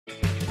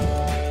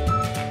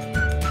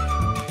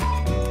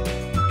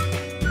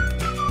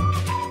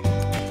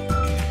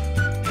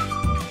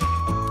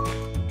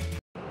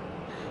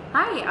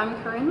Hi,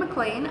 I'm Curren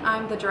McLean.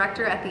 I'm the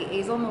director at the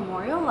Azle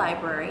Memorial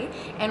Library,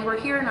 and we're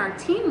here in our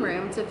team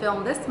room to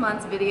film this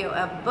month's video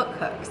of book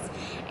hooks.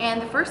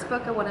 And the first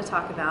book I want to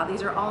talk about,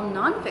 these are all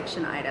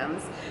nonfiction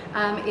items,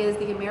 is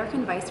The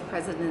American Vice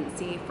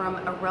Presidency: From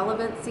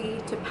Irrelevancy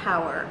to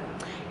Power.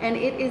 And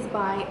it is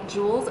by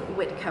Jules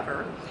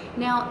Whitcover.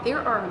 Now,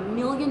 there are a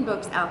million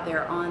books out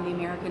there on the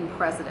American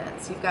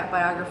presidents. You've got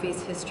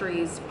biographies,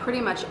 histories, pretty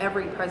much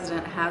every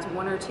president has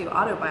one or two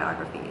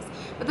autobiographies.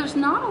 But there's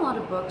not a lot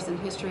of books and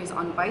histories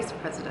on vice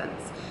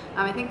presidents.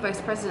 I think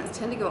vice presidents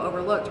tend to go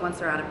overlooked once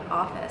they're out of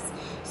office.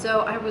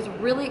 So I was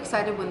really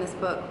excited when this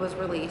book was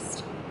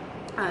released.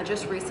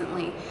 Just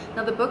recently.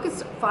 Now the book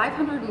is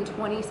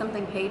 520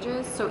 something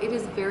pages, so it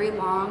is very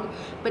long,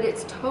 but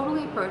it's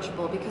totally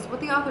approachable because what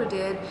the author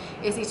did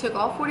is he took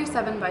all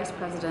 47 vice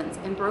presidents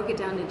and broke it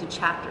down into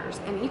chapters,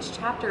 and each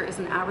chapter is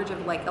an average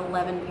of like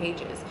 11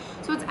 pages.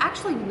 So it's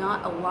actually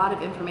not a lot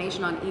of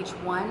information on each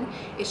one,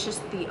 it's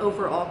just the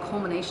overall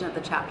culmination of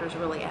the chapters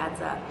really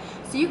adds up.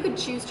 So you could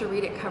choose to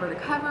read it cover to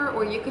cover,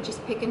 or you could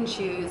just pick and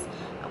choose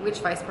which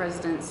vice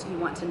presidents you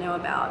want to know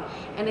about.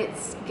 And it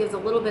gives a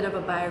little bit of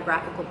a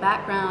biographical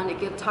background.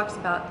 It talks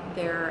about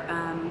their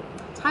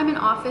time in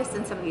office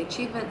and some of the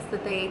achievements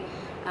that they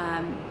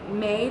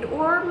made,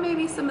 or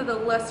maybe some of the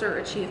lesser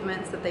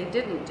achievements that they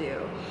didn't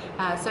do.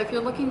 So if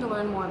you're looking to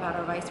learn more about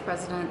our vice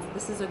presidents,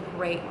 this is a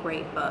great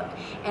book.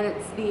 And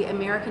it's The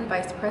American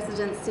Vice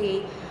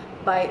Presidency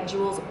by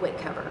Jules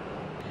Whitcover.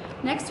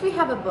 Next we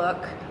have a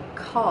book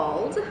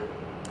called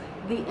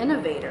The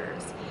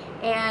Innovators.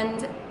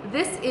 And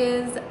this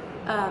is,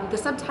 the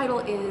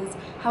subtitle is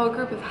How a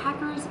Group of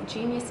Hackers,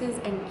 Geniuses,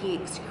 and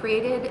Geeks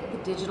Created the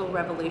Digital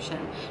Revolution.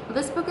 Now,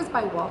 this book is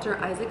by Walter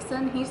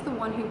Isaacson. He's the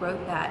one who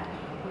wrote that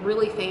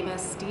really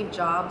famous Steve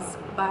Jobs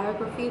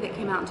biography that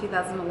came out in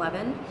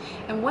 2011.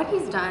 And what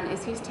he's done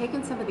is he's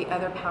taken some of the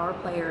other power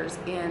players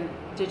in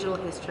digital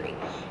history.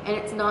 And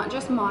it's not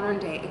just modern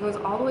day. It goes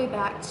all the way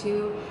back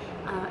to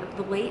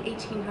the late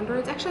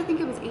 1800s. Actually, I think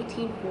it was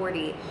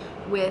 1840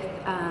 with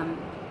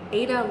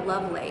Ada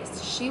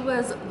Lovelace. She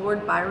was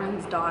Lord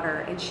Byron's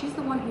daughter, and she's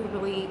the one who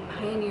really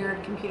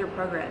pioneered computer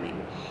programming,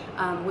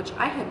 which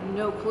I had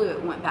no clue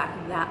it went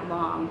back that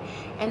long.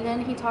 And then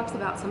he talks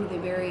about some of the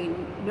very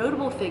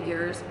notable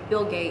figures: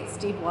 Bill Gates,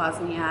 Steve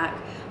Wozniak,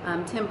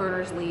 Tim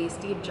Berners-Lee,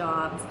 Steve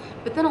Jobs,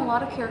 but then a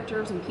lot of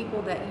characters and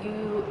people that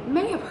you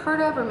may have heard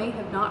of or may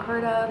have not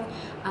heard of: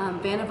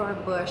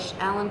 Vannevar Bush,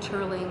 Alan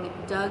Turing,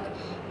 Doug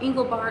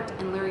Engelbart,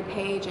 and Larry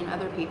Page, and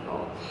other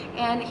people.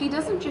 And he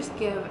doesn't just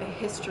give a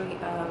history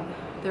of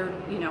their,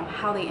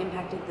 how they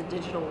impacted the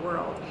digital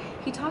world.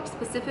 He talks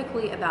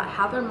specifically about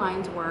how their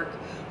minds work,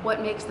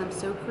 what makes them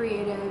so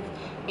creative,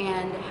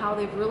 and how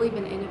they've really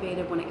been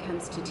innovative when it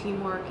comes to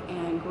teamwork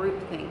and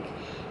groupthink.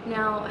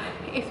 Now,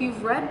 if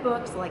you've read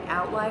books like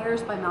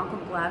Outliers by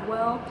Malcolm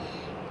Gladwell,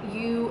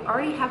 you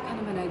already have kind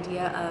of an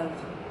idea of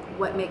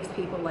what makes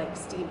people like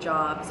Steve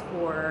Jobs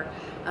or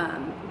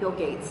Bill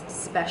Gates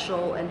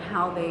special, and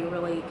how they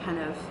really kind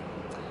of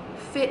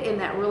fit in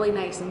that really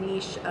nice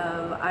niche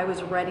of I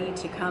was ready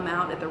to come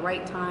out at the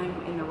right time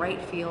in the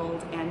right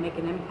field and make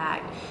an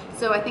impact.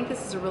 So I think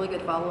this is a really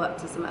good follow-up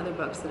to some other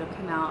books that have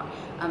come out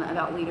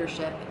about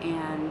leadership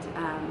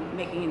and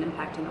making an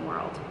impact in the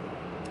world.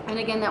 And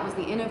again, that was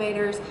The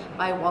Innovators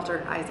by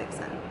Walter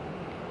Isaacson.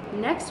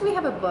 Next we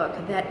have a book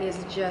that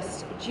is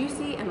just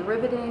juicy and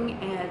riveting,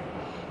 and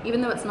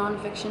even though it's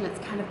nonfiction, it's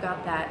kind of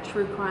got that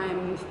true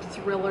crime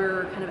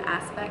thriller kind of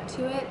aspect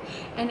to it.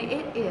 And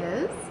it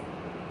is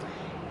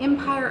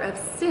Empire of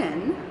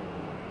Sin: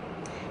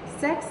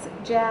 Sex,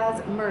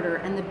 Jazz, Murder,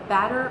 and the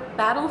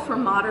Battle for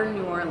Modern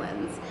New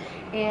Orleans.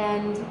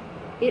 And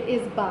it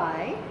is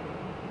by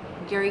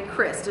Gary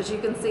Christ. As you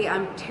can see,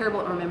 I'm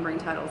terrible at remembering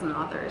titles and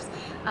authors.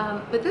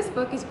 But this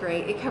book is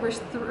great. It covers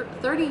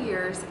 30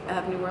 years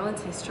of New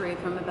Orleans history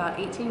from about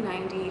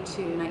 1890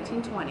 to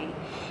 1920.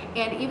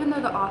 And even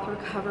though the author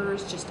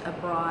covers just a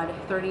broad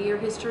 30-year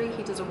history,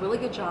 he does a really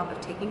good job of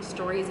taking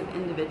stories of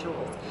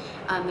individuals.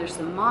 There's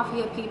some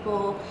mafia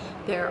people,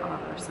 there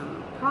are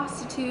some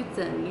prostitutes,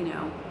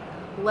 and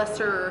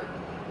lesser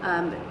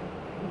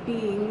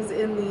beings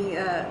in the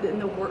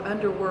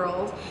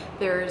underworld.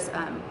 There's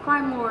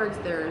crime lords,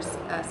 there's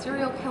a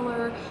serial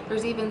killer,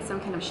 there's even some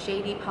kind of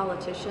shady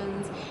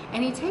politicians.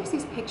 And he takes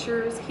these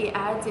pictures, he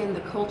adds in the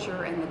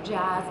culture and the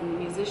jazz and the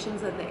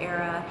musicians of the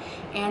era,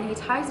 and he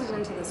ties it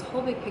into this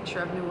whole big picture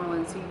of New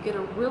Orleans, so you get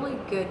a really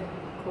good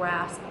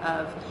grasp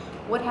of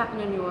what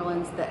happened in New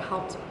Orleans that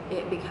helped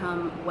it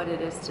become what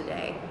it is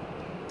today.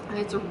 And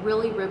it's a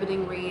really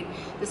riveting read.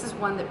 This is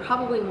one that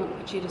probably won't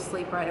put you to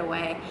sleep right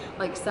away,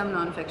 like some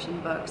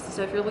nonfiction books.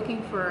 So if you're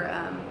looking for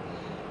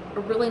a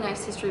really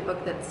nice history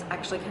book that's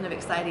actually kind of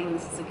exciting,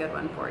 this is a good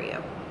one for you.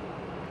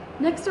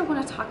 Next, I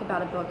want to talk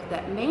about a book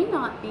that may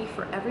not be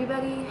for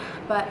everybody,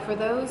 but for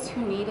those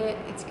who need it,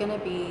 it's going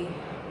to be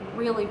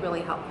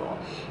really helpful.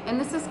 And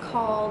this is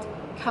called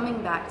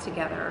Coming Back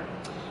Together.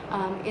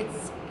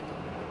 It's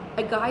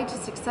A Guide to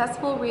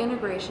Successful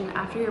Reintegration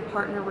After Your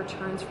Partner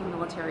Returns from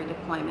Military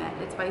Deployment.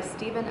 It's by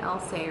Stephen L.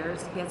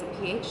 Sayers. He has a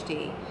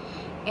PhD.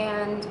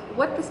 And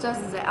what this does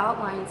is it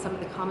outlines some of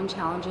the common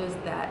challenges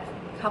that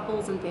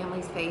couples and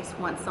families face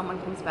once someone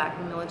comes back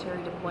from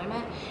military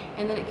deployment,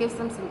 and then it gives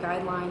them some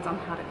guidelines on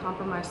how to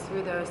compromise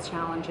through those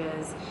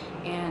challenges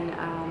and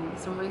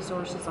some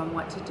resources on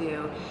what to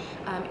do.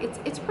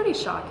 It's pretty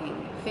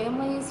shocking.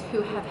 Families who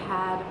have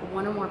had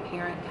one or more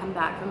parent come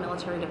back from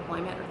military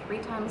deployment are 3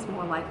 times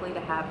more likely to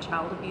have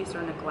child abuse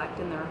or neglect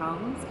in their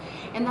homes,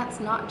 and that's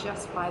not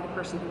just by the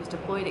person who was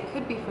deployed. It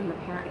could be from the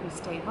parent who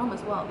stayed home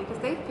as well, because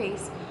they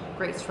face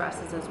great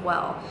stresses as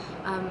well.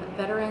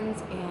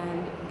 Veterans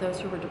and those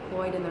who were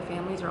deployed and their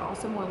families are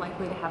also more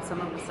likely to have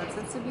some of the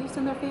substance abuse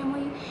in their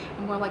family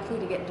and more likely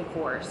to get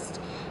divorced.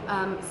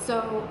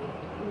 So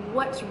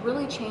what's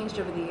really changed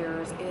over the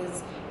years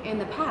is, in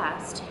the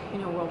past,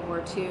 World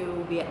War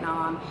II,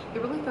 Vietnam,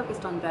 it really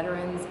focused on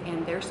veterans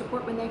and their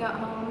support when they got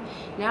home.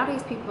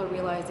 Nowadays, people are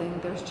realizing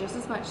there's just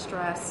as much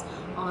stress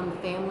on the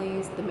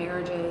families, the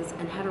marriages,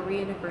 and how to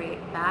reintegrate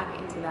back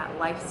into that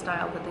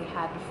lifestyle that they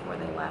had before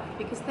they left,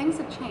 because things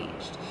have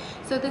changed.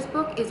 So this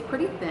book is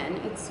pretty thin.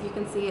 You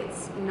can see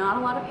it's not a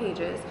lot of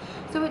pages,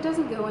 so it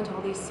doesn't go into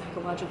all these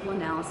psychological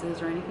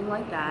analysis or anything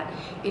like that.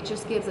 It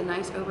just gives a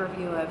nice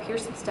overview of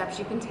here's some steps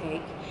you can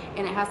take,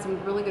 and it has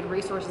some really good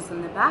resources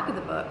in the back of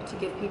the book to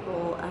give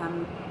people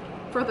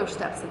further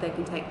steps that they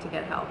can take to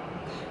get help.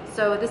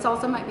 So this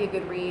also might be a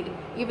good read,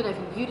 even if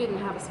you didn't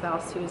have a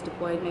spouse who was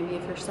deployed. Maybe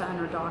if your son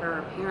or daughter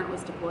or parent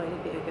was deployed,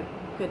 it'd be a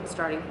good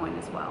starting point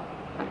as well.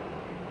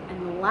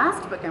 And the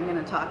last book I'm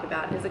going to talk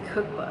about is a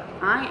cookbook.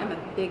 I am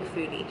a big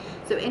foodie,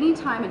 so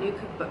anytime a new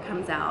cookbook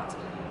comes out,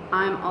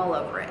 I'm all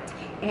over it.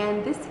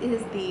 And this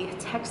is the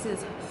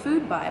Texas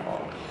Food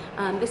Bible.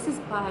 This is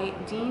by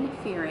Dean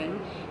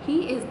Fearing.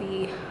 He is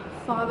the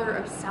father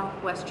of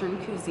Southwestern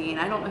cuisine.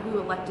 I don't know who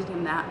elected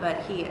him that,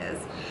 but he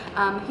is.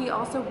 He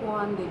also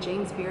won the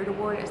James Beard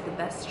Award as the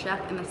best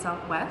chef in the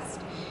Southwest.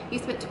 He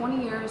spent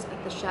 20 years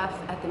at the chef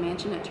at the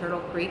Mansion at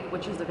Turtle Creek,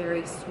 which is a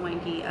very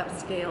swanky,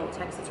 upscale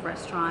Texas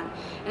restaurant.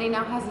 And he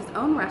now has his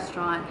own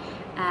restaurant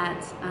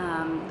at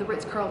the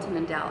Ritz-Carlton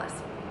in Dallas.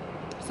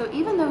 So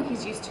even though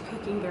he's used to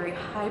cooking very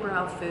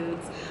highbrow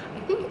foods, I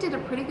think he did a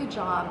pretty good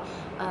job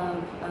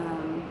of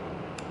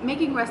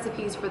making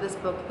recipes for this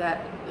book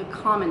that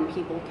common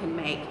people can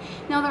make.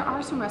 Now, there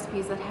are some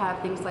recipes that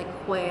have things like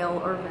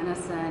quail or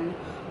venison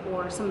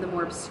or some of the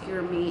more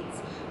obscure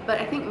meats, but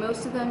I think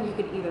most of them you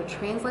could either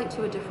translate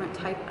to a different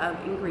type of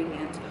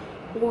ingredient,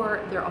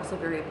 or they're also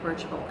very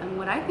approachable. And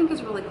what I think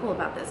is really cool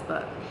about this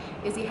book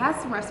is he has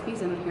some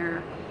recipes in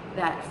here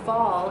that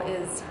fall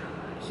is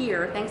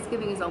here,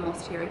 Thanksgiving is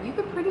almost here. You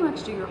could pretty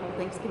much do your whole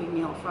Thanksgiving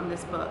meal from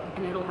this book,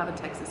 and it'll have a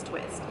Texas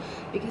twist,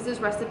 because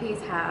his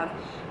recipes have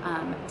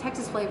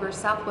Texas flavors,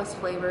 Southwest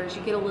flavors.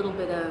 You get a little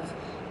bit of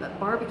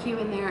barbecue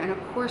in there, and of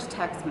course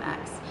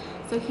Tex-Mex.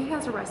 So he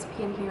has a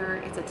recipe in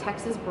here. It's a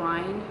Texas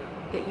brine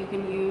that you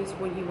can use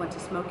when you want to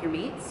smoke your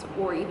meats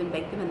or even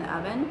bake them in the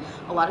oven.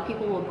 A lot of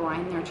people will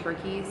brine their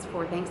turkeys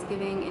for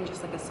Thanksgiving in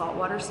just like a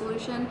saltwater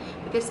solution,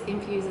 but this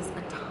infuses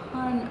a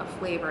ton of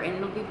flavor, and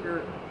it'll give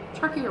your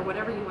turkey or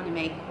whatever you want to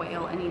make,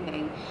 quail,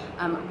 anything,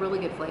 really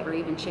good flavor,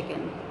 even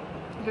chicken.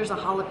 There's a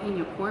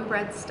jalapeno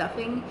cornbread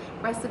stuffing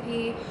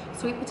recipe,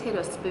 sweet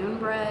potato spoon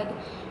bread,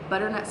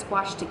 butternut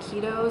squash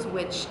taquitos,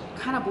 which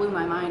kind of blew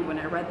my mind when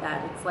I read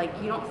that. It's like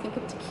you don't think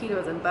of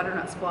taquitos and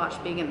butternut squash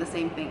being in the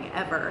same thing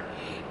ever.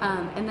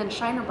 And then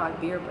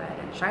Shinerbach beer bread,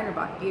 and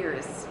Shinerbach beer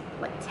is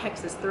like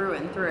Texas through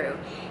and through.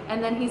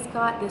 And then he's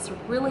got this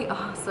really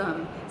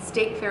awesome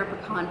State Fair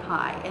pecan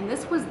pie, and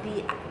this was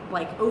the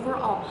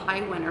overall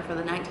pie winner for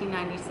the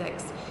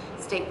 1996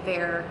 State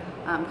Fair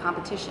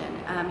competition.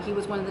 He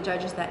was one of the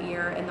judges that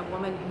year, and the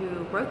woman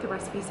who wrote the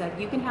recipe said,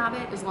 you can have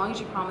it as long as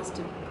you promise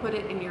to put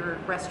it in your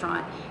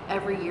restaurant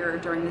every year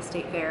during the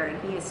State Fair,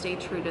 and he has stayed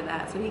true to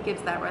that. So he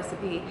gives that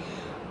recipe.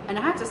 And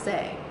I have to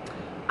say,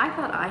 I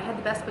thought I had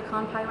the best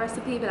pecan pie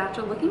recipe, but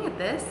after looking at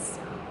this,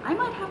 I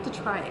might have to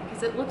try it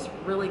because it looks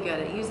really good.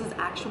 It uses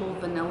actual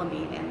vanilla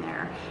bean in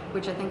there,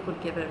 which I think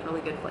would give it a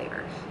really good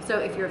flavor. So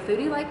if you're a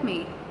foodie like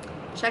me,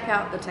 check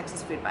out the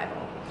Texas Food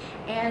Bible.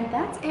 And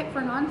that's it for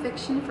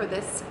nonfiction for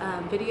this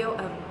video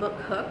of book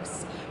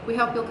hooks. We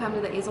hope you'll come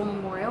to the Azle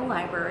Memorial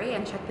Library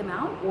and check them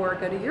out, or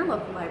go to your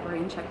local library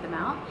and check them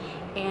out.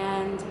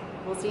 And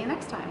we'll see you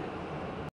next time.